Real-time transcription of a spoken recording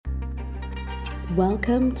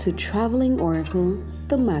Welcome to Traveling Oracle,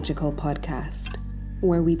 the magical podcast,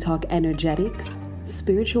 where we talk energetics,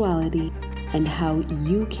 spirituality, and how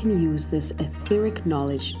you can use this etheric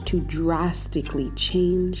knowledge to drastically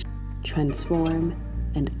change, transform,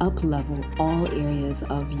 and up-level all areas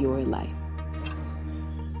of your life.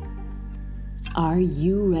 Are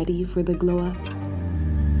you ready for the glow up?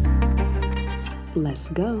 Let's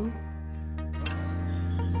go.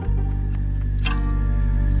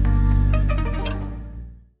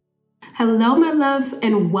 Hello, my loves,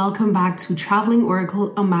 and welcome back to Traveling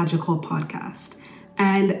Oracle, a magical podcast.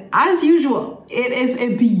 And as usual, it is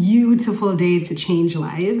a beautiful day to change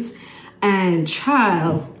lives. And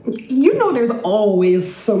child, you know there's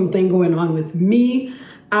always something going on with me.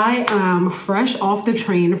 I am fresh off the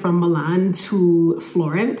train from Milan to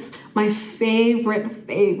Florence. My favorite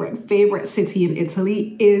city in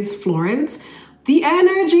Italy is Florence. The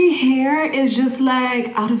energy here is just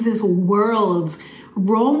like out of this world.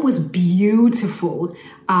 Rome was beautiful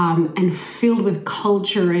and filled with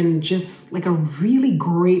culture and just like a really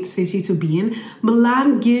great city to be in.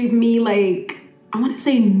 Milan gave me like, I want to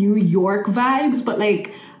say New York vibes, but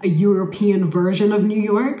like a European version of New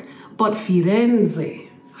York. But Firenze,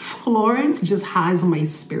 Florence just has my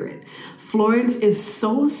spirit. Florence is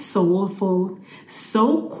so soulful,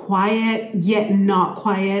 so quiet, yet not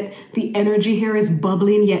quiet. The energy here is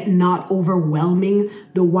bubbling, yet not overwhelming.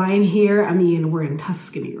 The wine here, I mean, we're in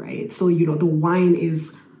Tuscany, right? So, you know, the wine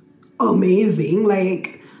is amazing.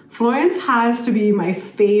 Like, Florence has to be my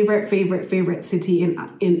favorite city in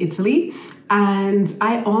Italy. And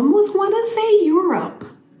I almost want to say Europe.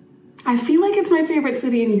 I feel like it's my favorite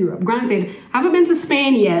city in Europe. Granted, I haven't been to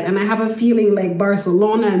Spain yet, and I have a feeling like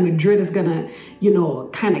Barcelona and Madrid is gonna,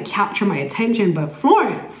 kind of capture my attention, but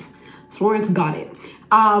Florence got it.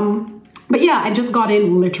 But yeah, I just got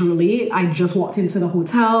in literally. I just walked into the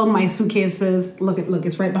hotel. My suitcases, look,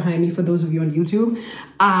 it's right behind me for those of you on YouTube,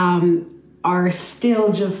 are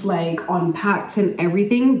still just like unpacked and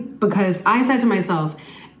everything, because I said to myself,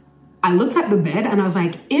 I looked at the bed and I was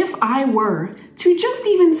like, if I were to just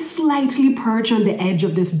even slightly perch on the edge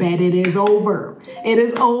of this bed, it is over. It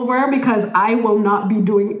is over, because I will not be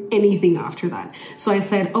doing anything after that. So I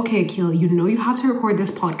said, okay, Akil, you have to record this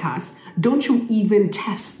podcast. Don't you even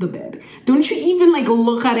test the bed. Don't you even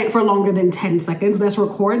look at it for longer than 10 seconds. Let's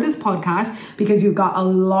record this podcast, because you got a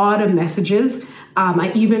lot of messages.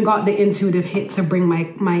 I even got the intuitive hit to bring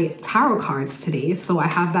my tarot cards today. So I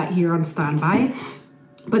have that here on standby.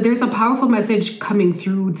 But there's a powerful message coming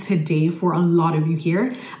through today for a lot of you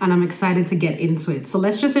here, and I'm excited to get into it. So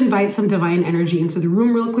let's just invite some divine energy into the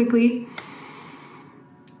room real quickly.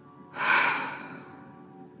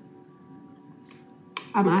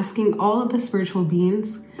 I'm asking all of the spiritual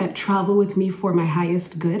beings that travel with me for my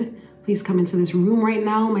highest good, please come into this room right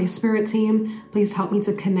now. My spirit team, please help me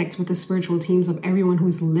to connect with the spiritual teams of everyone who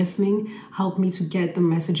is listening. Help me to get the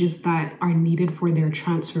messages that are needed for their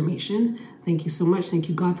transformation. Thank you so much. Thank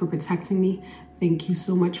you, God, for protecting me. Thank you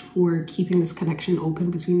so much for keeping this connection open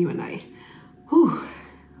between you and I. Whew.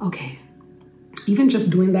 Okay. Even just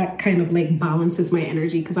doing that kind of balances my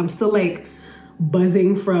energy, because I'm still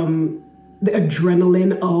buzzing from the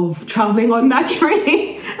adrenaline of traveling on that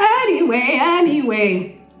train.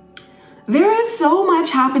 Anyway. There is so much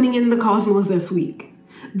happening in the cosmos this week.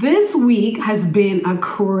 This week has been a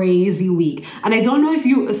crazy week. And I don't know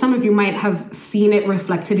if some of you might have seen it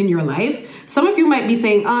reflected in your life. Some of you might be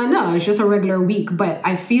saying, no, it's just a regular week. But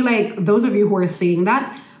I feel like those of you who are saying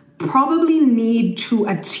that probably need to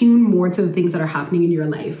attune more to the things that are happening in your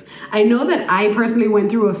life. I know that I personally went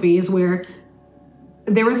through a phase where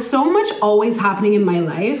there was so much always happening in my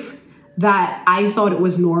life that I thought it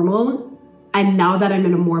was normal. And now that I'm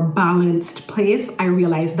in a more balanced place, I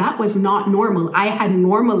realized that was not normal. I had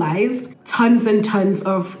normalized tons and tons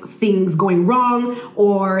of things going wrong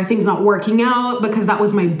or things not working out, because that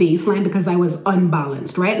was my baseline, because I was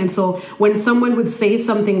unbalanced, right? And so when someone would say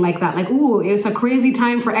something like that, ooh, it's a crazy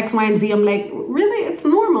time for X, Y, and Z, I'm like, really? It's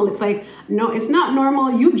normal. It's no, it's not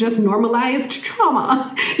normal. You've just normalized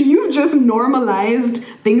trauma. You've just normalized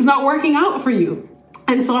things not working out for you.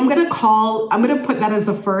 And so I'm going to put that as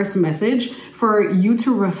the first message for you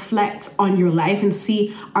to reflect on your life and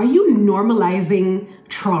see, are you normalizing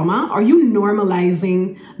trauma? Are you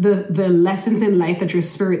normalizing the lessons in life that your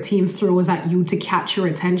spirit team throws at you to catch your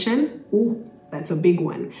attention? Ooh, that's a big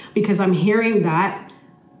one, because I'm hearing that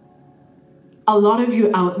a lot of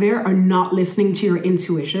you out there are not listening to your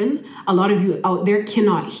intuition. A lot of you out there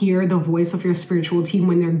cannot hear the voice of your spiritual team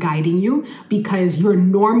when they're guiding you, because you're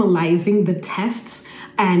normalizing the tests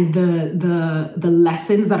and the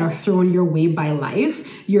lessons that are thrown your way by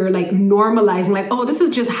life, you're like normalizing like, oh, this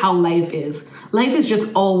is just how life is. Life is just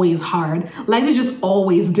always hard. Life is just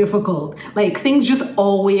always difficult. Like things just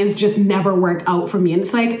always just never work out for me. And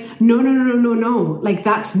it's like, no. Like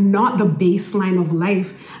that's not the baseline of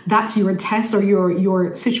life. That's your test or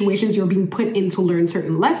your situations you're being put in to learn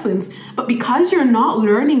certain lessons. But because you're not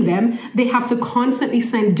learning them, they have to constantly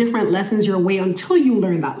send different lessons your way until you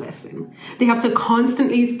learn that lesson. They have to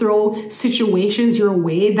constantly throw situations your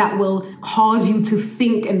way that will cause you to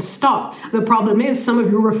think and stop. The problem is some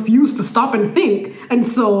of you refuse to stop and think. And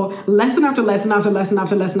so lesson after lesson after lesson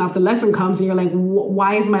after lesson after lesson comes and you're like,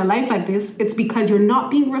 why is my life like this? It's because you're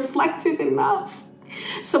not being reflective enough.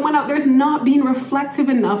 Someone out there is not being reflective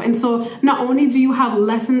enough. And so not only do you have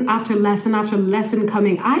lesson after lesson after lesson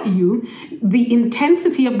coming at you, the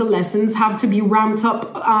intensity of the lessons have to be ramped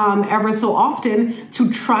up ever so often to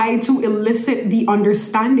try to elicit the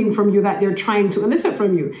understanding from you that they're trying to elicit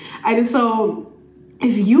from you. And so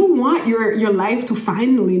if you want your life to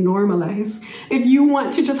finally normalize, if you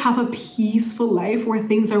want to just have a peaceful life where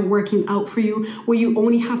things are working out for you, where you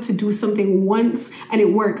only have to do something once and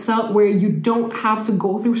it works out, where you don't have to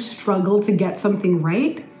go through struggle to get something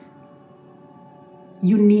right,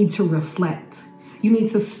 you need to reflect. You need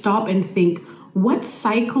to stop and think, what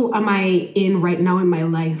cycle am I in right now in my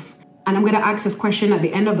life? And I'm going to ask this question at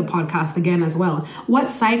the end of the podcast again as well. What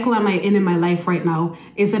cycle am I in my life right now?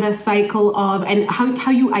 Is it a cycle of, and how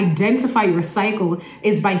you identify your cycle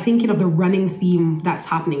is by thinking of the running theme that's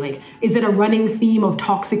happening. Like, is it a running theme of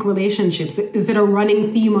toxic relationships? Is it a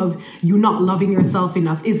running theme of you not loving yourself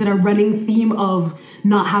enough? Is it a running theme of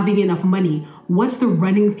not having enough money? What's the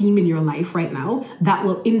running theme in your life right now that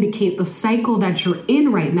will indicate the cycle that you're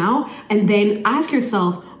in right now? And then ask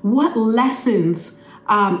yourself, what lessons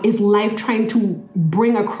is life trying to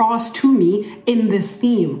bring across to me in this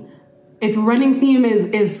theme? If running theme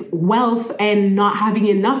is wealth and not having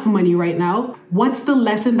enough money right now, what's the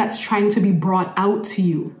lesson that's trying to be brought out to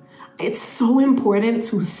you? It's so important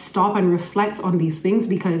to stop and reflect on these things,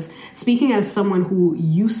 because speaking as someone who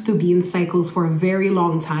used to be in cycles for a very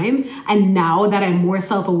long time, and now that I'm more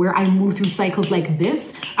self-aware, I move through cycles like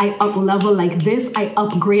this, I up level like this, I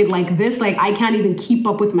upgrade like this, like I can't even keep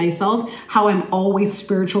up with myself, how I'm always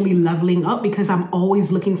spiritually leveling up because I'm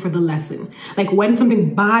always looking for the lesson. Like when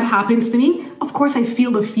something bad happens to me, of course I feel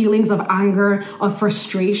the feelings of anger, of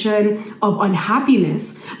frustration, of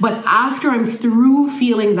unhappiness. But after I'm through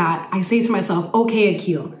feeling that, I say to myself, okay,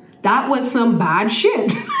 Akil, that was some bad shit.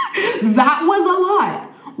 That was a lot.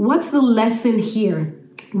 What's the lesson here?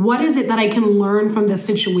 What is it that I can learn from this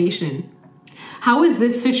situation? How is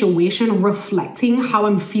this situation reflecting how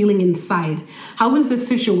I'm feeling inside? How is this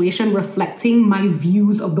situation reflecting my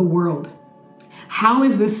views of the world? How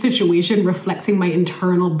is this situation reflecting my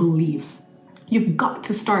internal beliefs? You've got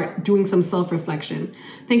to start doing some self-reflection.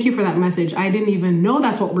 Thank you for that message. I didn't even know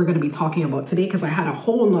that's what we're going to be talking about today because I had a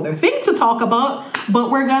whole nother thing to talk about, but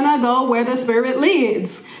we're going to go where the spirit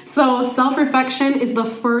leads. So self-reflection is the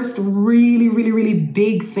first really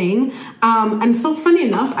big thing. And so funny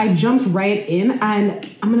enough, I jumped right in and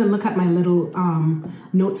I'm going to look at my little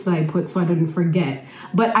notes that I put so I didn't forget.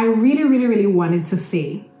 But I really wanted to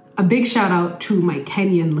say a big shout out to my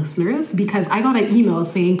Kenyan listeners, because I got an email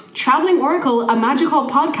saying Traveling Oracle, a magical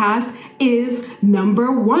podcast, is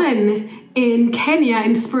number 1 in Kenya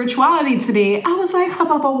in spirituality today. I was like,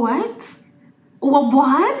 what? Well,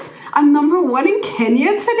 what? I'm number 1 in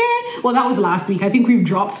Kenya today? Well, that was last week. I think we've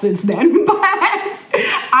dropped since then, but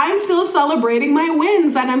I'm still celebrating my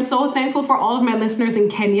wins, and I'm so thankful for all of my listeners in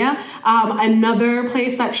Kenya. Another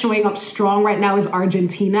place that's showing up strong right now is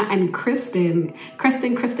Argentina, and Kristen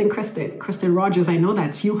Rogers. I know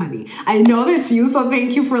that's you, honey. I know that's you, so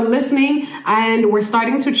thank you for listening. And we're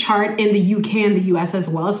starting to chart in the UK and the US as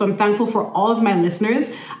well, so I'm thankful for all of my listeners.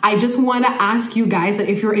 I just want to ask you guys that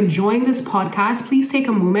if you're enjoying this podcast, please take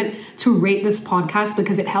a moment to rate this podcast,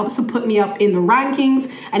 because it helps to put me up in the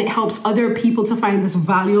rankings and it helps other people to find this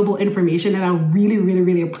valuable information, and I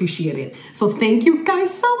really appreciate it. So thank you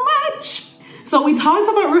guys so much. So we talked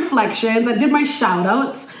about reflections. I did my shout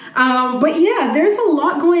outs. But yeah, there's a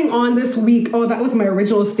lot going on this week. Oh, that was my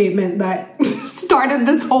original statement that started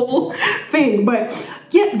this whole thing. But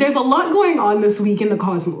yeah, there's a lot going on this week in the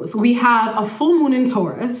cosmos. We have a full moon in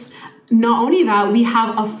Taurus. Not only that, we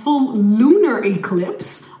have a full lunar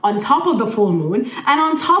eclipse on top of the full moon. And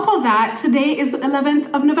on top of that, today is the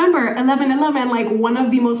 11th of November, 11/11, like one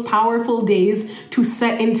of the most powerful days to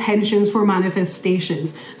set intentions for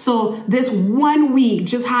manifestations. So this 1 week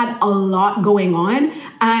just had a lot going on.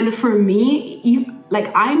 And for me,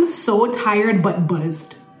 like I'm so tired but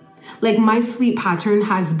buzzed. Like my sleep pattern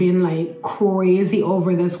has been like crazy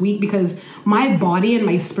over this week because my body and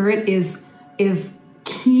my spirit is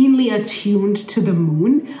keenly attuned to the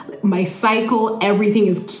moon. My cycle, everything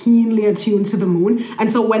is keenly attuned to the moon.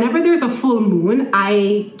 And so whenever there's a full moon,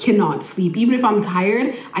 I cannot sleep. Even if I'm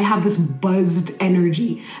tired, I have this buzzed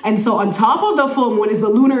energy. And so on top of the full moon is the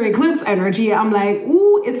lunar eclipse energy. I'm like,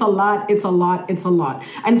 ooh, it's a lot, it's a lot, it's a lot.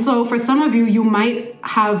 And so for some of you, you might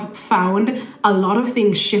have found a lot of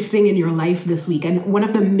things shifting in your life this week. And one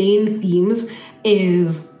of the main themes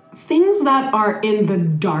is things that are in the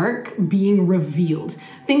dark being revealed,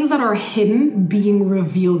 things that are hidden being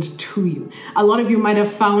revealed to you. A lot of you might have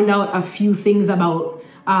found out a few things about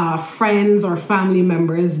friends or family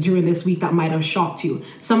members during this week that might have shocked you.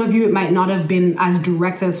 Some of you, it might not have been as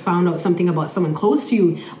direct as found out something about someone close to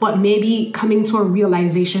you, but maybe coming to a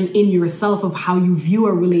realization in yourself of how you view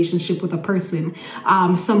a relationship with a person.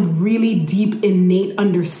 Some really deep, innate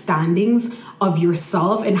understandings of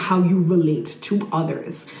yourself and how you relate to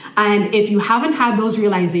others. And if you haven't had those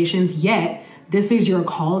realizations yet, this is your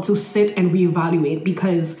call to sit and reevaluate,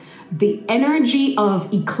 because the energy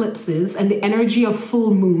of eclipses and the energy of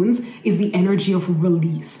full moons is the energy of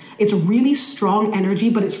release. It's really strong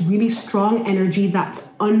energy, but it's really strong energy that's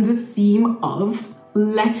on the theme of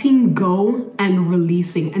letting go and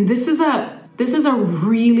releasing. And this is a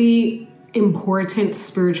really important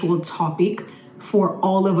spiritual topic for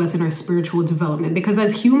all of us in our spiritual development, because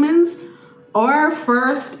as humans, our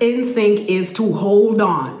first instinct is to hold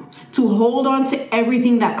on to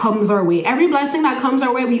everything that comes our way. Every blessing that comes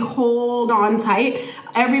our way, we hold on tight.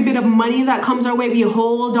 Every bit of money that comes our way, we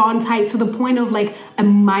hold on tight to the point of like a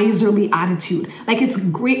miserly attitude. Like it's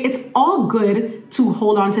great. It's all good to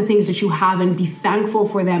hold on to things that you have and be thankful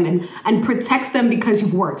for them and protect them because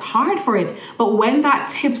you've worked hard for it. But when that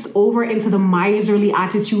tips over into the miserly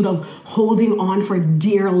attitude of holding on for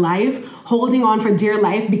dear life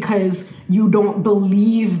because you don't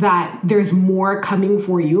believe that there's more coming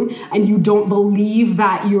for you, and you don't believe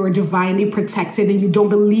that you're divinely protected, and you don't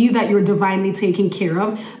believe that you're divinely taken care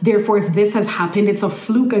of. Therefore, if this has happened, it's a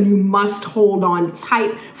fluke and you must hold on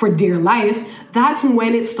tight for dear life. That's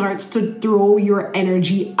when it starts to throw your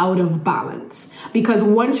energy out of balance. Because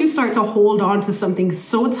once you start to hold on to something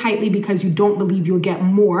so tightly because you don't believe you'll get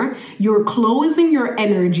more, you're closing your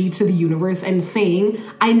energy to the universe and saying,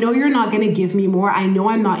 I know you're not going to give me more. I know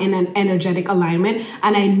I'm not in an energetic alignment,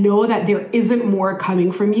 and I know that there isn't more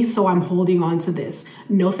coming for me, so I'm holding on to this.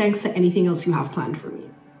 No thanks to anything else you have planned for me.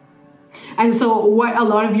 And so what a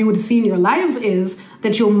lot of you would see in your lives is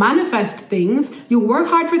that you'll manifest things, you'll work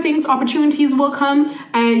hard for things, opportunities will come,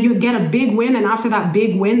 and you'll get a big win, and after that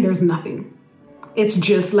big win, there's nothing. It's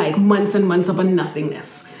just like months and months of a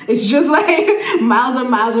nothingness. It's just like miles and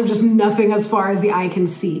miles of just nothing as far as the eye can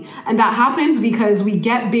see. And that happens because we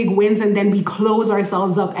get big wins and then we close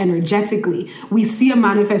ourselves up energetically. We see a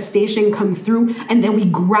manifestation come through and then we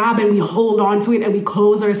grab and we hold on to it and we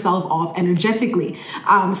close ourselves off energetically.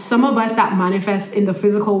 Some of us that manifest in the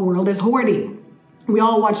physical world is hoarding. We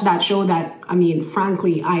all watch that show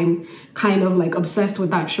frankly, I'm kind of like obsessed with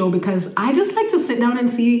that show because I just like to sit down and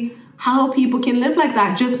see how people can live like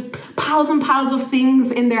that, just piles and piles of things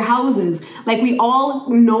in their houses. Like we all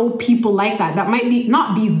know people like that. That might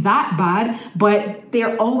not be that bad, but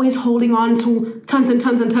they're always holding on to tons and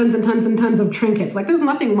tons and tons and tons and tons of trinkets. Like there's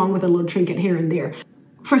nothing wrong with a little trinket here and there.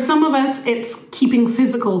 For some of us, it's keeping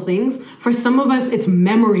physical things. For some of us, it's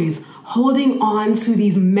memories, holding on to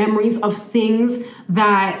these memories of things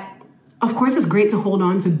that, of course, it's great to hold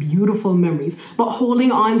on to beautiful memories, but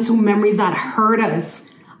holding on to memories that hurt us.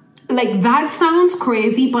 Like that sounds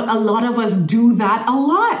crazy, but a lot of us do that a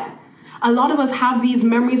lot. A lot of us have these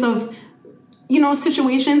memories of,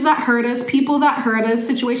 situations that hurt us, people that hurt us,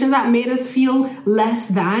 situations that made us feel less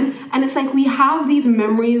than. And it's like we have these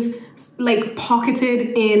memories like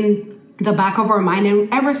pocketed in the back of our mind,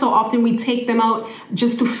 and ever so often we take them out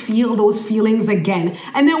just to feel those feelings again.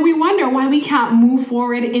 And then we wonder why we can't move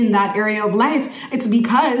forward in that area of life. It's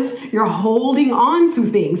because you're holding on to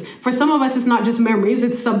things. For some of us, it's not just memories,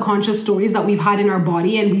 it's subconscious stories that we've had in our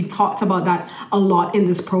body, and we've talked about that a lot in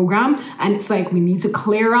this program. And it's like we need to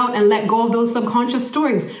clear out and let go of those subconscious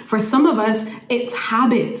stories. For some of us, it's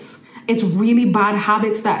habits. It's really bad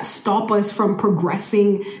habits that stop us from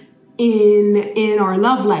progressing in our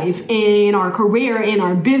love life, in our career, in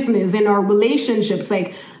our business, in our relationships.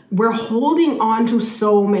 Like we're holding on to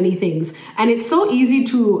so many things, and it's so easy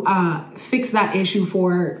to fix that issue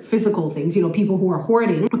for physical things. People who are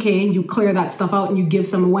hoarding, okay, you clear that stuff out and you give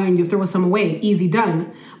some away and you throw some away, easy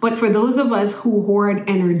done. But for those of us who hoard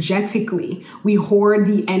energetically, we hoard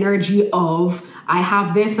the energy of I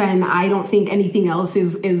have this and I don't think anything else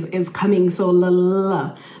is coming. So la la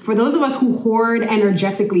la. For those of us who hoard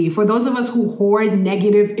energetically, for those of us who hoard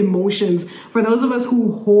negative emotions, for those of us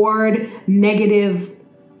who hoard negative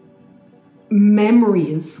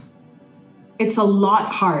memories, it's a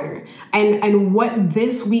lot harder. And what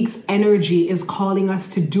this week's energy is calling us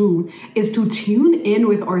to do is to tune in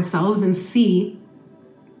with ourselves and see,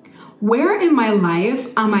 where in my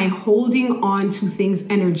life am I holding on to things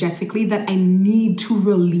energetically that I need to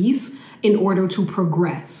release in order to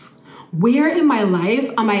progress? Where in my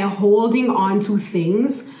life am I holding on to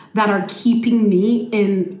things that are keeping me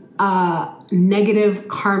in a negative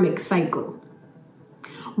karmic cycle?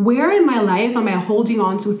 Where in my life am I holding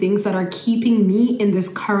on to things that are keeping me in this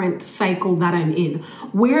current cycle that I'm in?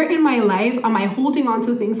 Where in my life am I holding on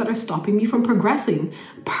to things that are stopping me from progressing?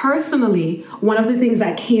 Personally, one of the things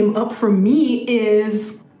that came up for me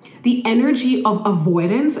is the energy of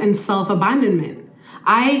avoidance and self-abandonment.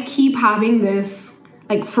 I keep having this,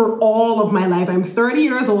 like, for all of my life. I'm 30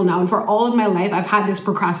 years old now, and for all of my life, I've had this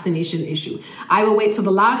procrastination issue. I will wait till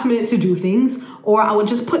the last minute to do things, or I would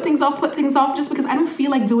just put things off just because I don't feel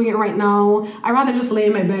like doing it right now. I'd rather just lay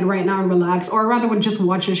in my bed right now and relax, or I'd rather would just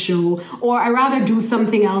watch a show, or I'd rather do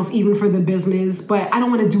something else even for the business, but I don't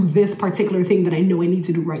want to do this particular thing that I know I need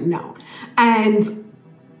to do right now. And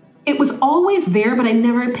it was always there, but I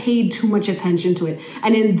never paid too much attention to it.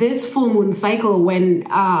 And in this full moon cycle, when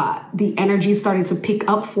the energy started to pick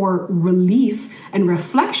up for release and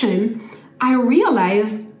reflection, I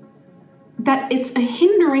realized that it's a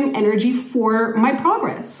hindering energy for my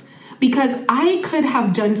progress. Because I could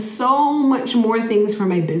have done so much more things for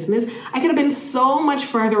my business. I could have been so much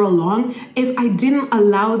further along if I didn't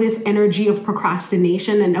allow this energy of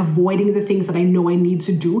procrastination and avoiding the things that I know I need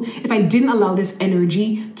to do. If I didn't allow this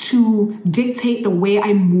energy to dictate the way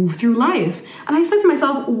I move through life. And I said to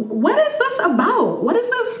myself, what is this about? What is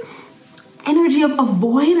this energy of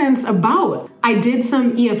avoidance about? I did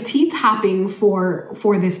some EFT tapping for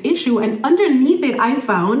this issue, and underneath it, I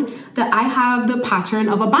found that I have the pattern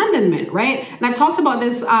of abandonment, right? And I talked about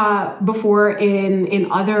this before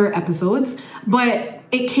in other episodes, but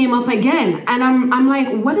it came up again. And I'm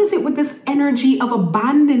like, what is it with this energy of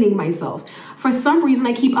abandoning myself? For some reason,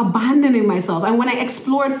 I keep abandoning myself. And when I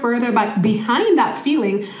explored further behind that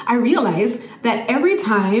feeling, I realized that every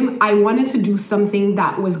time I wanted to do something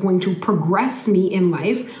that was going to progress me in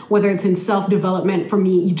life, whether it's in self-development for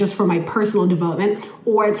me, just for my personal development,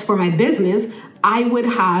 or it's for my business, I would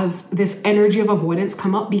have this energy of avoidance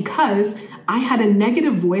come up because I had a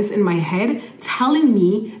negative voice in my head telling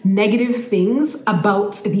me negative things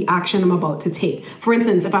about the action I'm about to take. For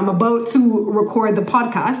instance, if I'm about to record the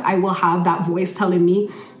podcast, I will have that voice telling me,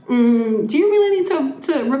 do you really need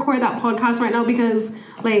to record that podcast right now? Because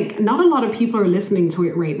like not a lot of people are listening to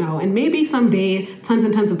it right now. And maybe someday tons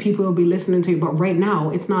and tons of people will be listening to it. But right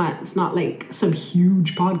now it's not like some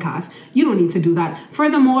huge podcast. You don't need to do that.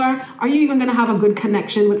 Furthermore, are you even going to have a good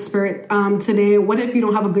connection with spirit today? What if you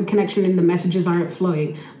don't have a good connection and the messages aren't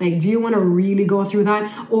flowing? Like, do you want to really go through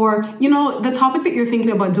that? Or, the topic that you're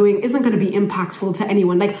thinking about doing isn't going to be impactful to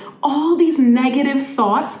anyone. Like all these negative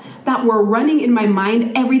thoughts that were running in my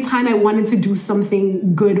mind every time I wanted to do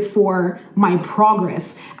something good for my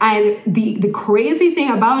progress. And the crazy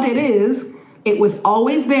thing about it is it was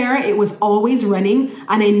always there. It was always running,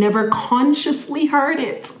 and I never consciously heard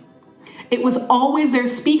it. It was always there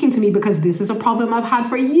speaking to me because this is a problem I've had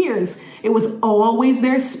for years. It was always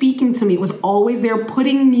there speaking to me. It was always there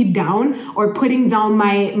putting me down or putting down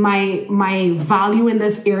my value in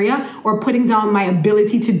this area or putting down my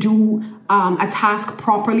ability to do a task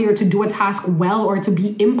properly or to do a task well or to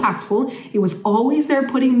be impactful. It was always there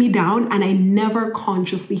putting me down, and I never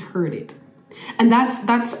consciously heard it. And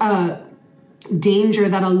that's a danger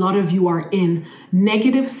that a lot of you are in.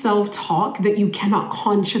 Negative self-talk that you cannot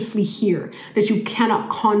consciously hear, that you cannot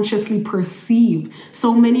consciously perceive.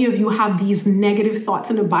 So many of you have these negative thoughts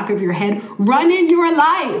in the back of your head running your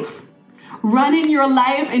life. Running your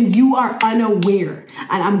life, and you are unaware.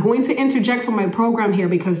 And I'm going to interject for my program here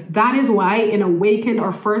because that is why in Awakened,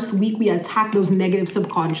 our first week, we attack those negative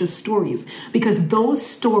subconscious stories, because those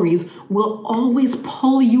stories will always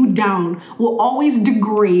pull you down, will always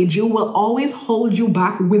degrade you, will always hold you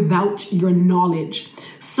back without your knowledge.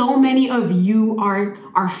 So many of you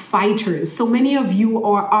are fighters. So many of you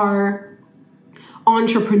are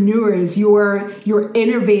entrepreneurs, you're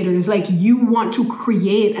innovators, like you want to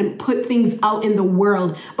create and put things out in the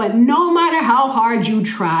world. But no matter how hard you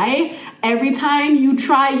try, every time you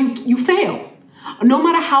try, you fail. No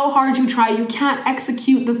matter how hard you try, you can't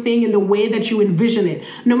execute the thing in the way that you envision it.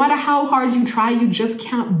 No matter how hard you try, you just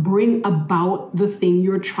can't bring about the thing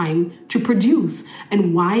you're trying to produce.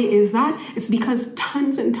 And why is that? It's because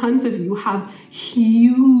tons and tons of you have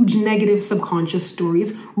huge negative subconscious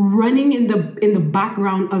stories running in the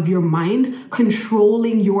background of your mind,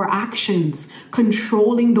 controlling your actions,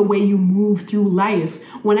 controlling the way you move through life.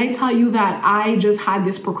 When I tell you that I just had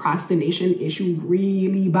this procrastination issue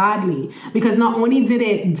really badly, because not only did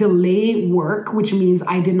it delay work, which means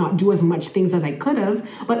I did not do as much things as I could have,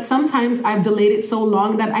 but sometimes I've delayed it so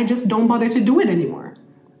long that I just don't bother to do it anymore.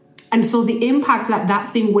 And so the impact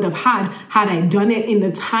that thing would have had I done it in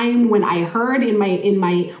the time when I heard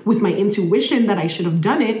with my intuition that I should have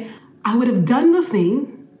done it, I would have done the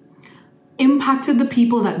thing, impacted the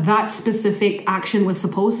people that specific action was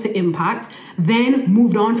supposed to impact, then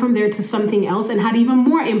moved on from there to something else and had even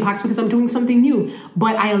more impacts because I'm doing something new.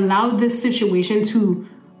 But I allowed this situation to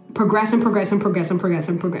progress.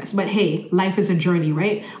 But hey, life is a journey,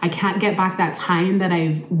 right? I can't get back that time that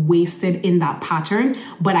I've wasted in that pattern,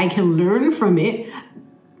 but I can learn from it,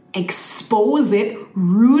 expose it,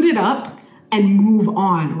 root it up, and move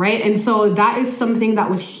on, right? And so that is something that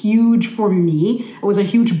was huge for me. It was a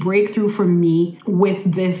huge breakthrough for me with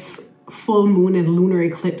this full moon and lunar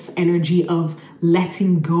eclipse energy of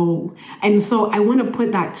letting go. And so I want to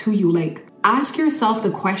put that to you, like, ask yourself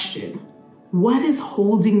the question, what is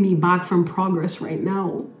holding me back from progress right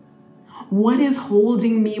now? What is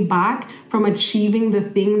holding me back from achieving the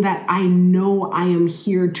thing that I know I am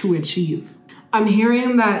here to achieve? I'm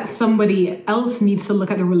hearing that somebody else needs to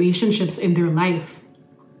look at the relationships in their life.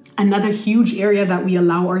 Another huge area that we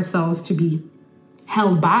allow ourselves to be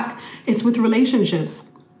held back, it's with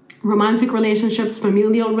relationships. Romantic relationships,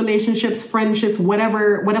 familial relationships, friendships,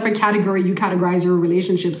 whatever category you categorize your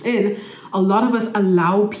relationships in, a lot of us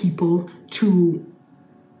allow people to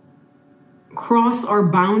cross our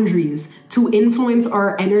boundaries, to influence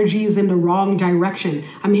our energies in the wrong direction.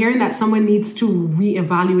 I'm hearing that someone needs to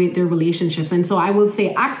reevaluate their relationships. And so I will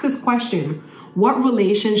say, ask this question: what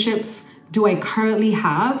relationships do I currently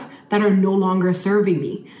have that are no longer serving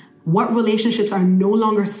me? What relationships are no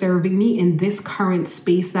longer serving me in this current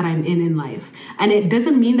space that I'm in life? And it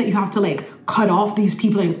doesn't mean that you have to like cut off these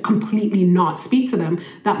people and completely not speak to them.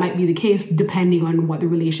 That might be the case depending on what the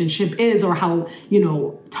relationship is or how,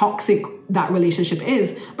 toxic that relationship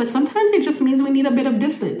is. But sometimes it just means we need a bit of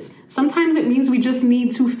distance. Sometimes it means we just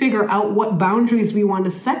need to figure out what boundaries we want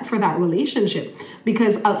to set for that relationship.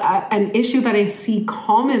 Because an issue that I see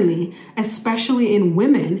commonly, especially in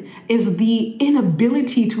women, is the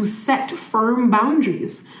inability to set firm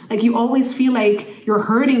boundaries. Like, you always feel like you're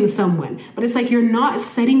hurting someone, but it's like you're not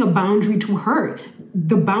setting a boundary to hurt.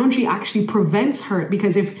 The boundary actually prevents hurt,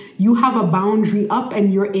 because if you have a boundary up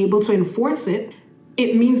and you're able to enforce it,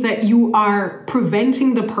 it means that you are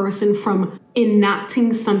preventing the person from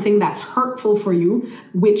enacting something that's hurtful for you,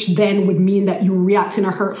 which then would mean that you react in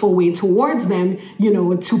a hurtful way towards them,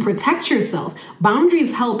 to protect yourself.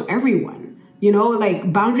 Boundaries help everyone.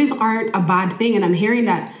 Boundaries aren't a bad thing. And I'm hearing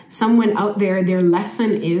that someone out there, their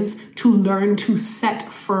lesson is to learn to set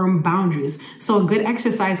firm boundaries. So a good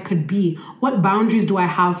exercise could be, what boundaries do I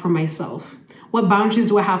have for myself? What boundaries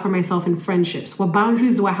do I have for myself in friendships? What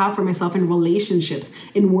boundaries do I have for myself in relationships,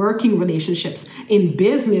 in working relationships, in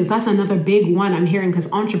business? That's another big one I'm hearing, because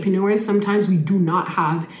entrepreneurs, sometimes we do not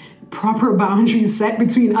have proper boundaries set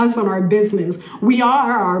between us and our business. We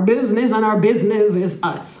are our business and our business is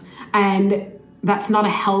us. And that's not a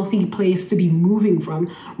healthy place to be moving from.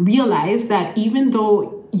 Realize that even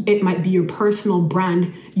though it might be your personal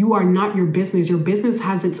brand, you are not your business. Your business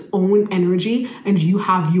has its own energy and you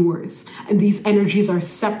have yours. And these energies are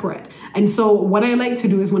separate. And so what I like to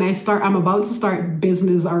do is when I'm about to start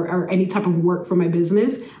business or any type of work for my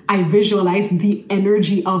business, I visualize the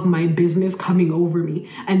energy of my business coming over me.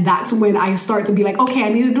 And that's when I start to be like, okay, I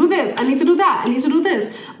need to do this. I need to do that. I need to do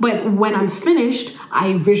this. But when I'm finished,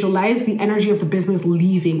 I visualize the energy of the business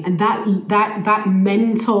leaving. And that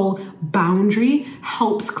mental boundary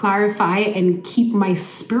helps clarify and keep my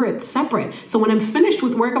spirit separate. So when I'm finished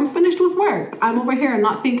with work, I'm finished with work. I'm over here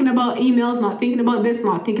not thinking about emails, not thinking about this,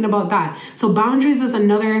 not thinking about that. So boundaries is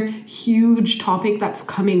another huge topic that's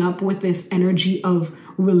coming up with this energy of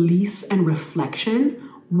release and reflection.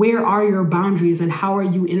 Where are your boundaries and how are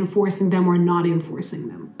you enforcing them or not enforcing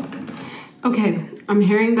them? Okay, I'm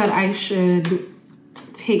hearing that I should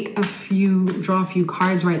draw a few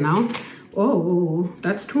cards right now. Oh,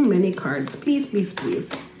 that's too many cards. Please, please,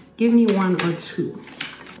 please. Give me one or two.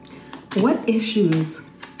 What issues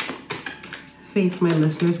face my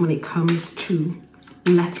listeners when it comes to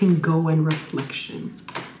letting go and reflection?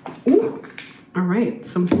 Ooh, All right,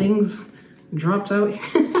 some things dropped out.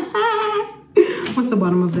 What's the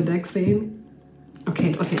bottom of the deck saying?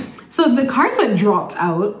 Okay. So the cards that dropped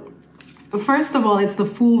out, first of all, it's the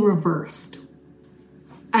Fool reversed.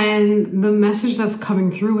 And the message that's coming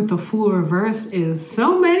through with the Fool reversed is,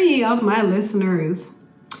 so many of my listeners,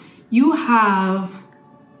 you have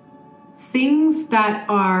things that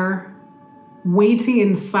are waiting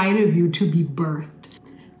inside of you to be birthed.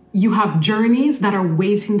 You have journeys that are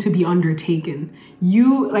waiting to be undertaken.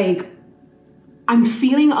 I'm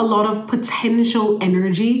feeling a lot of potential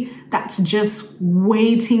energy that's just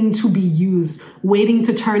waiting to be used, waiting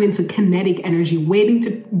to turn into kinetic energy, waiting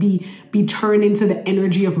to be turned into the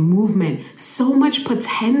energy of movement. So much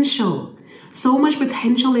potential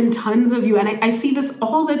in tons of you. And I see this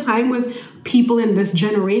all the time with people in this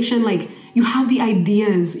generation. Like, you have the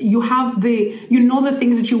ideas, you know the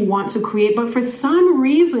things that you want to create, but for some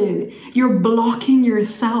reason, you're blocking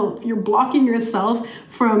yourself. You're blocking yourself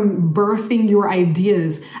from birthing your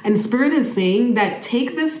ideas. And Spirit is saying that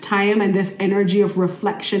take this time and this energy of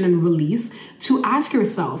reflection and release to ask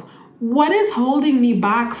yourself, what is holding me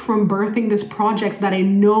back from birthing this project that I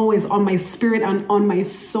know is on my spirit and on my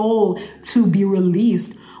soul to be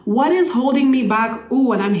released? What is holding me back?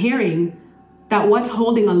 Ooh, and I'm hearing that what's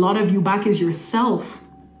holding a lot of you back is yourself.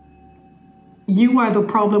 You are the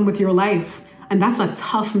problem with your life. And that's a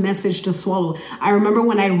tough message to swallow. I remember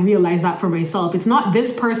when I realized that for myself. It's not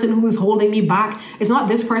this person who is holding me back. It's not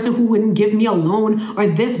this person who wouldn't give me a loan, or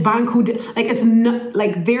this bank who did. It's not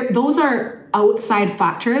like those are outside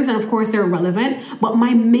factors, and of course they're relevant, but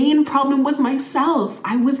my main problem was myself.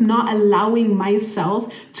 I was not allowing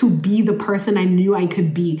myself to be the person I knew I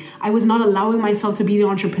could be. I was not allowing myself to be the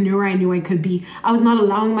entrepreneur I knew I could be. I was not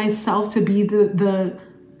allowing myself to be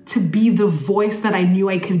the voice that I knew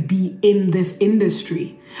I could be in this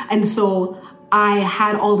industry. And so I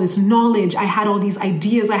had all this knowledge, I had all these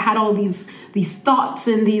ideas, I had all these thoughts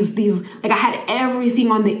and these I had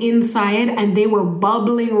everything on the inside, and they were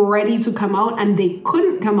bubbling, ready to come out, and they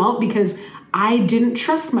couldn't come out because I didn't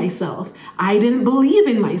trust myself. I didn't believe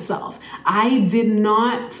in myself. I did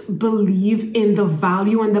not believe in the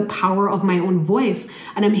value and the power of my own voice.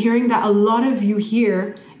 And I'm hearing that a lot of you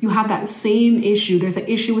here, you have that same issue. There's an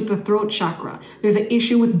issue with the throat chakra. There's an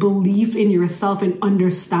issue with belief in yourself and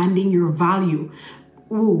understanding your value.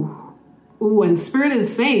 Ooh, and Spirit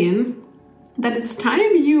is saying that it's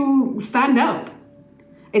time you stand up.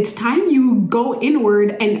 It's time you go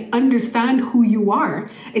inward and understand who you are.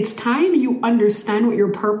 It's time you understand what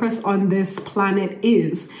your purpose on this planet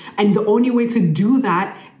is. And the only way to do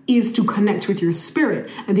that is to connect with your spirit.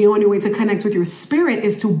 And the only way to connect with your spirit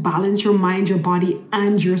is to balance your mind, your body,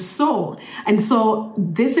 and your soul. And so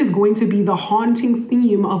this is going to be the haunting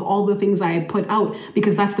theme of all the things I put out,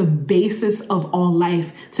 because that's the basis of all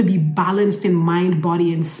life, to be balanced in mind,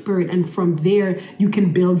 body, and spirit. And from there, you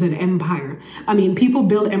can build an empire. I mean, people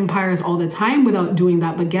build empires all the time without doing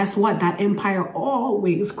that. But guess what? That empire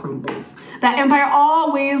always crumbles. That empire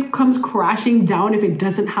always comes crashing down if it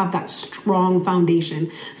doesn't have that strong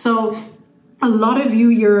foundation. So a lot of you,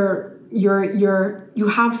 you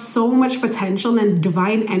have so much potential, and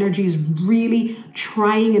divine energy is really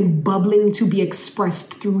trying and bubbling to be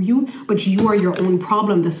expressed through you, but you are your own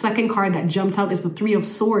problem. The second card that jumped out is the Three of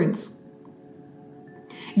Swords.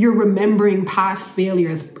 You're remembering past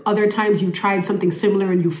failures. Other times you've tried something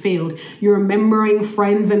similar and you failed. You're remembering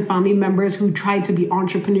friends and family members who tried to be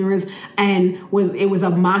entrepreneurs and it was a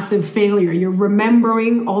massive failure. You're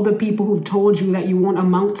remembering all the people who've told you that you won't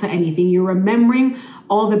amount to anything. You're remembering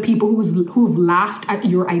all the people who've laughed at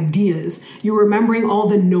your ideas. You're remembering all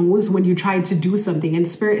the no's when you tried to do something. And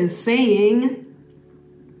Spirit is saying,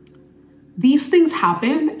 these things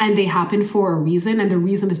happen, and they happen for a reason, and the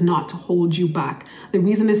reason is not to hold you back. The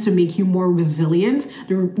reason is to make you more resilient.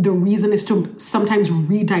 The reason is to sometimes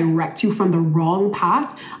redirect you from the wrong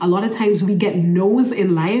path. A lot of times we get no's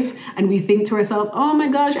in life and we think to ourselves, oh my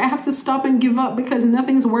gosh, I have to stop and give up because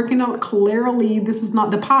nothing's working out. Clearly, this is not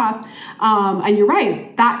the path. And you're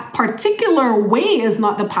right, that particular way is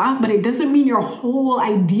not the path, but it doesn't mean your whole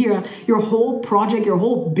idea, your whole project, your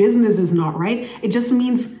whole business is not right. It just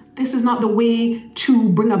means this is not the way to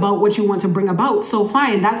bring about what you want to bring about. So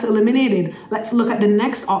fine, that's eliminated. Let's look at the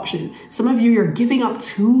next option. Some of you, you're giving up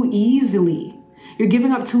too easily. You're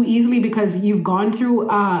giving up too easily because you've gone through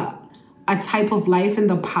a type of life in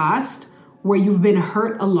the past where you've been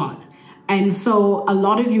hurt a lot. And so a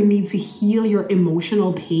lot of you need to heal your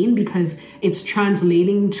emotional pain because it's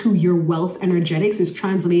translating to your wealth energetics, it's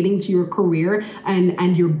translating to your career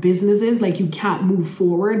and your businesses. Like you can't move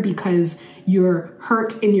forward because your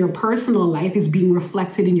hurt in your personal life is being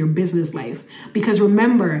reflected in your business life. Because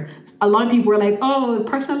remember, a lot of people are like, oh,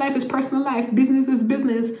 personal life is personal life, business is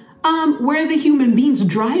business. We're the human beings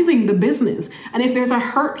driving the business. And if there's a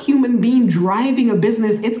hurt human being driving a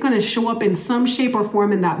business, it's going to show up in some shape or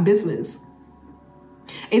form in that business.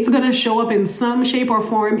 It's going to show up in some shape or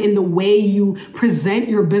form in the way you present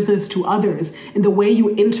your business to others, in the way you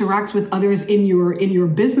interact with others in your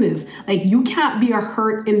business. Like you can't be a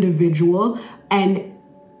hurt individual and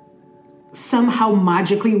somehow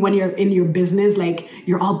magically when you're in your business, like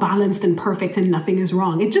you're all balanced and perfect and nothing is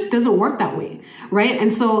wrong. It just doesn't work that way, right?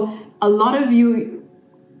 And so a lot of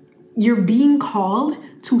you're being called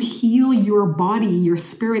to heal your body, your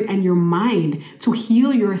spirit, and your mind, to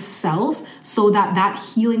heal yourself so that that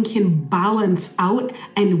healing can balance out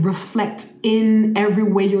and reflect in every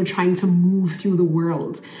way you're trying to move through the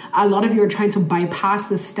world. A lot of you are trying to bypass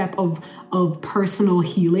the step of personal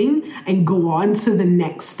healing and go on to the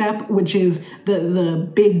next step, which is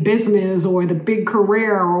the big business or the big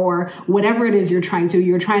career or whatever it is you're trying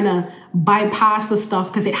to bypass the stuff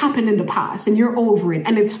because it happened in the past and you're over it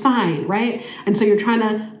and it's fine, right? And so you're trying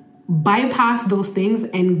to bypass those things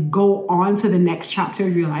and go on to the next chapter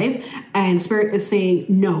of your life. And Spirit is saying,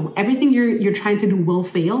 no, everything you're trying to do will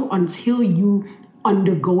fail until you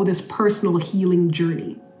undergo this personal healing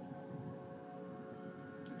journey.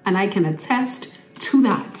 And I can attest to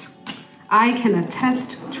that.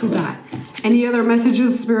 Any other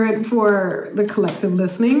messages, Spirit, for the collective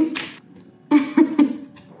listening?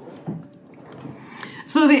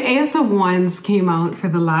 So the Ace of Wands came out for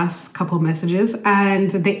the last couple messages,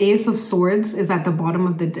 and the Ace of Swords is at the bottom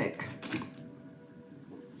of the deck.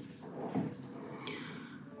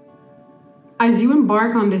 As you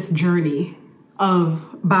embark on this journey of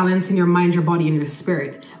balancing your mind, your body, and your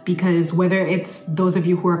spirit, because whether it's those of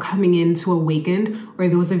you who are coming in to awaken or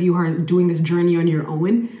those of you who are doing this journey on your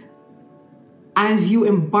own, as you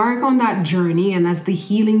embark on that journey and as the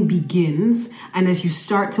healing begins and as you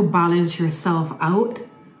start to balance yourself out,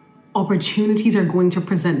 opportunities are going to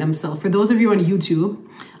present themselves. For those of you on YouTube,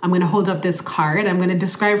 I'm going to hold up this card. I'm going to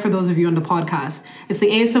describe for those of you on the podcast. It's the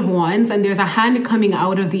Ace of Wands, and there's a hand coming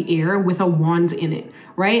out of the air with a wand in it,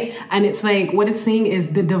 right? And it's like, what it's saying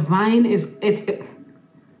is the divine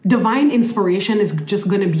divine inspiration is just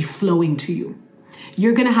going to be flowing to you.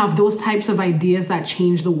 You're going to have those types of ideas that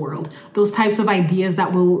change the world, those types of ideas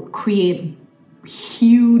that will create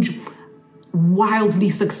huge, wildly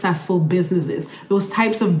successful businesses, those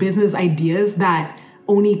types of business ideas that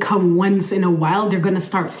only come once in a while. They're going to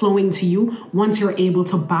start flowing to you once you're able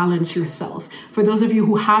to balance yourself. For those of you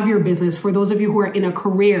who have your business, for those of you who are in a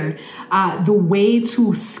career, the way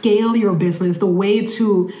to scale your business, the way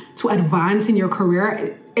to advance in your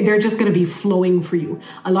career, they're just going to be flowing for you.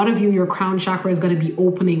 A lot of you, your crown chakra is going to be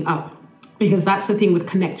opening up, because that's the thing with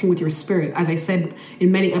connecting with your spirit. As I said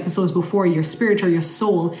in many episodes before, your spirit or your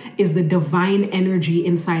soul is the divine energy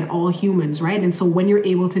inside all humans, right? And so when you're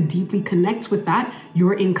able to deeply connect with that,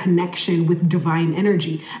 you're in connection with divine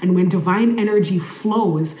energy. And when divine energy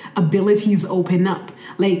flows, abilities open up.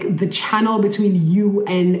 Like the channel between you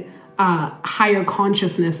and higher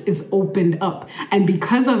consciousness is opened up. And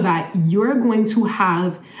because of that, you're going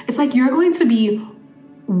to be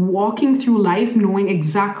walking through life knowing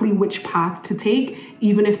exactly which path to take,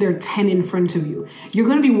 even if there are 10 in front of you. You're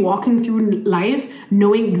going to be walking through life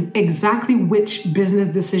knowing exactly which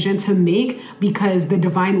business decision to make, because the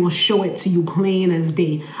divine will show it to you plain as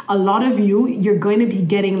day. A lot of you're going to be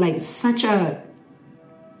getting like such a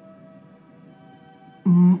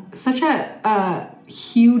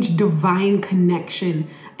huge divine connection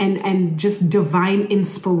and just divine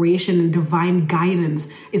inspiration and divine guidance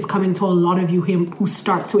is coming to a lot of you who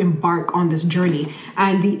start to embark on this journey.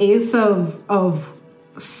 And the Ace of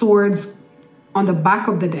Swords on the back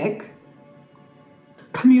of the deck,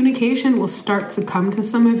 communication will start to come to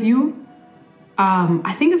some of you.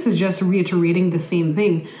 I think this is just reiterating the same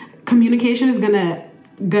thing. Communication is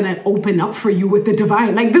gonna open up for you with the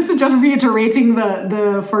divine. Like, this is just reiterating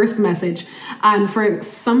the first message. And for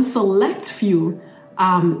some select few,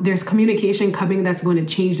 there's communication coming that's going to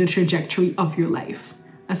change the trajectory of your life.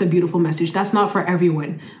 That's a beautiful message. That's not for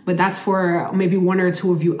everyone, but that's for maybe one or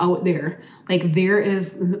two of you out there. Like,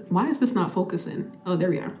 why is this not focusing? Oh, there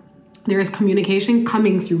we are. There is communication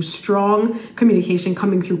coming through, strong communication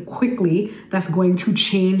coming through quickly, that's going to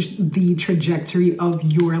change the trajectory of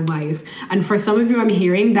your life. And for some of you, I'm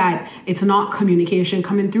hearing that it's not communication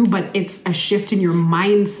coming through, but it's a shift in your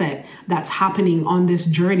mindset that's happening on this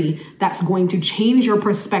journey that's going to change your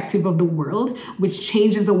perspective of the world, which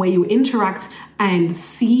changes the way you interact and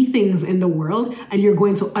see things in the world. And you're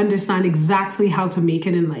going to understand exactly how to make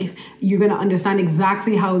it in life. You're going to understand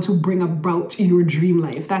exactly how to bring about your dream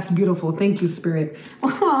life. That's beautiful. Thank you, Spirit.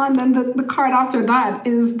 And then the card after that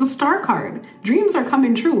is the Star card. Dreams are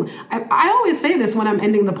coming true. I always say this when I'm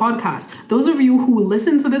ending the podcast. Those of you who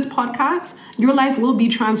listen to this podcast, your life will be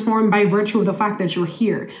transformed by virtue of the fact that you're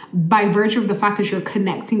here, by virtue of the fact that you're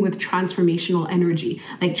connecting with transformational energy.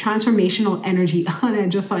 Like transformational energy. And I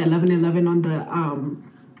just saw 1111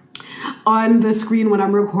 on the screen when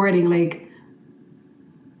I'm recording. Like,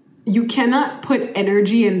 you cannot put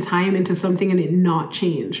energy and time into something and it not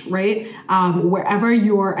change, right? Wherever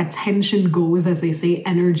your attention goes, as they say,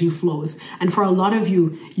 energy flows. And for a lot of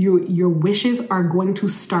you, your wishes are going to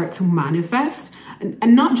start to manifest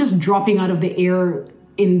and not just dropping out of the air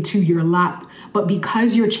into your lap, but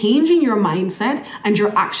because you're changing your mindset and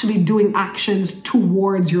you're actually doing actions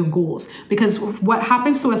towards your goals. Because what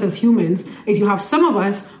happens to us as humans is you have some of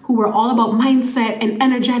us who are all about mindset and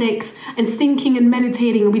energetics and thinking and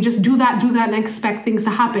meditating, and we just do that and expect things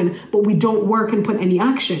to happen, but we don't work and put any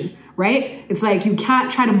action. Right? It's like you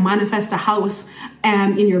can't try to manifest a house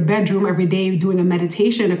in your bedroom every day doing a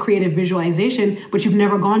meditation, a creative visualization, but you've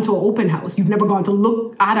never gone to an open house. You've never gone to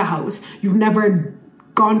look at a house. You've never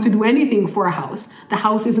gone to do anything for a house. The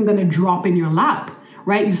house isn't going to drop in your lap,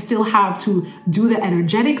 right? You still have to do the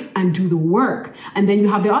energetics and do the work. And then you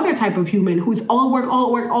have the other type of human who's all work,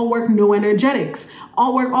 no energetics.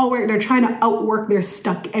 All work. They're trying to outwork their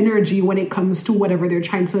stuck energy when it comes to whatever they're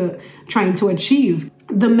trying to achieve.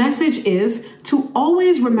 The message is to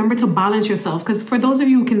always remember to balance yourself. Because for those of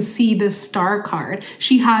you who can see this Star card,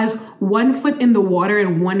 she has 1 foot in the water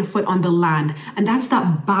and 1 foot on the land. And that's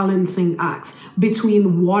that balancing act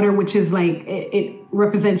between water, which is like, it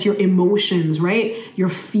represents your emotions, right? Your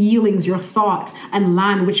feelings, your thoughts, and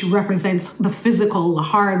land, which represents the physical, the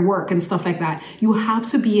hard work and stuff like that. You have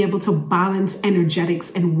to be able to balance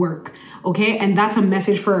energetics and work. Okay. And that's a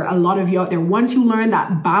message for a lot of you out there. Once you learn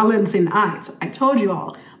that balancing act, I told you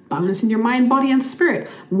all, balance in your mind, body, and spirit.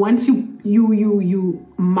 Once you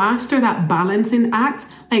master that balancing act,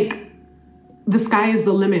 like, the sky is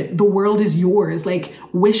the limit. The world is yours. Like,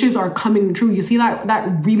 wishes are coming true. You see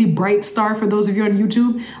that really bright star for those of you on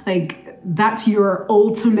YouTube? Like, that's your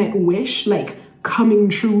ultimate wish, like, coming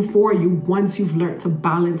true for you once you've learned to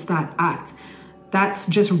balance that act. That's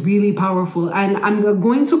just really powerful. And I'm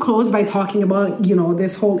going to close by talking about,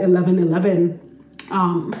 this whole 1111.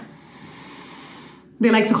 They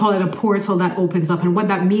like to call it a portal that opens up. And what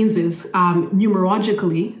that means is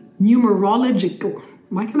numerological.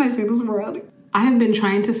 Why can I say this word? I have been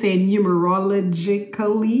trying to say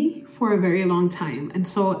numerologically for a very long time. And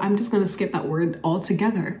so I'm just going to skip that word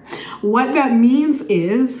altogether. What that means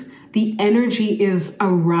is the energy is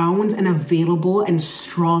around and available and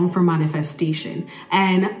strong for manifestation.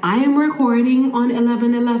 And I am recording on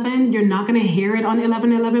 11/11. You're not going to hear it on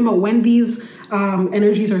 11/11, but when these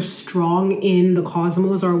energies are strong in the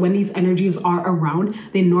cosmos, or when these energies are around,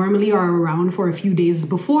 they normally are around for a few days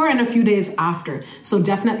before and a few days after. So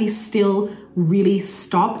definitely still really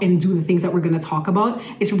stop and do the things that we're going to talk about.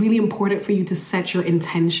 It's really important for you to set your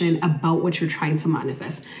intention about what you're trying to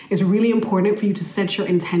manifest. It's really important for you to set your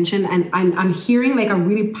intention. And I'm hearing like a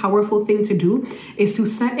really powerful thing to do is to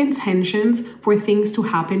set intentions for things to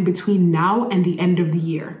happen between now and the end of the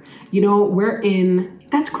year.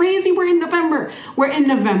 That's crazy. We're in November.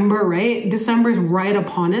 Right? December's right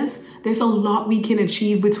upon us. There's a lot we can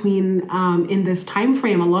achieve between in this time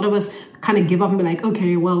frame. A lot of us kind of give up and be like,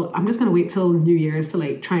 okay, well, I'm just going to wait till New Year's to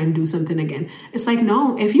like try and do something again. It's like,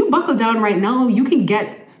 no, if you buckle down right now, you can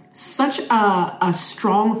get such a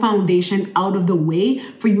strong foundation out of the way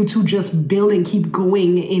for you to just build and keep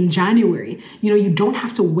going in January. You don't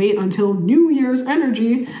have to wait until New Year's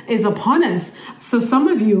energy is upon us. So some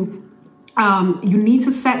of you, you need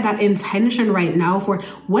to set that intention right now for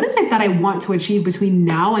what is it that I want to achieve between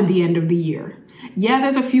now and the end of the year. Yeah,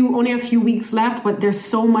 there's only a few weeks left, but there's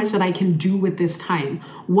so much that I can do with this time.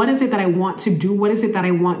 What is it that I want to do? What is it that I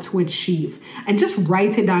want to achieve? And just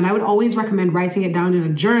write it down. I would always recommend writing it down in a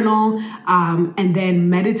journal and then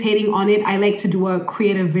meditating on it. I like to do a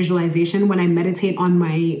creative visualization when I meditate on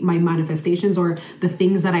my manifestations or the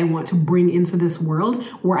things that I want to bring into this world,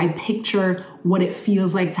 where I picture what it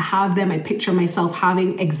feels like to have them. I picture myself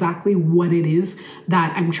having exactly what it is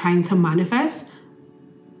that I'm trying to manifest.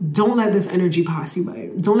 don't let this energy pass you by.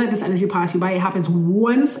 Don't let this energy pass you by. It happens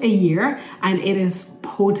once a year and it is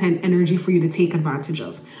potent energy for you to take advantage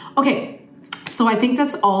of. Okay, so I think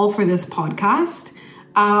that's all for this podcast.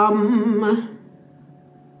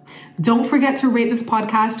 Don't forget to rate this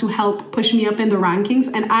podcast to help push me up in the rankings,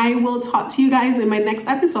 and I will talk to you guys in my next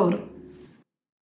episode.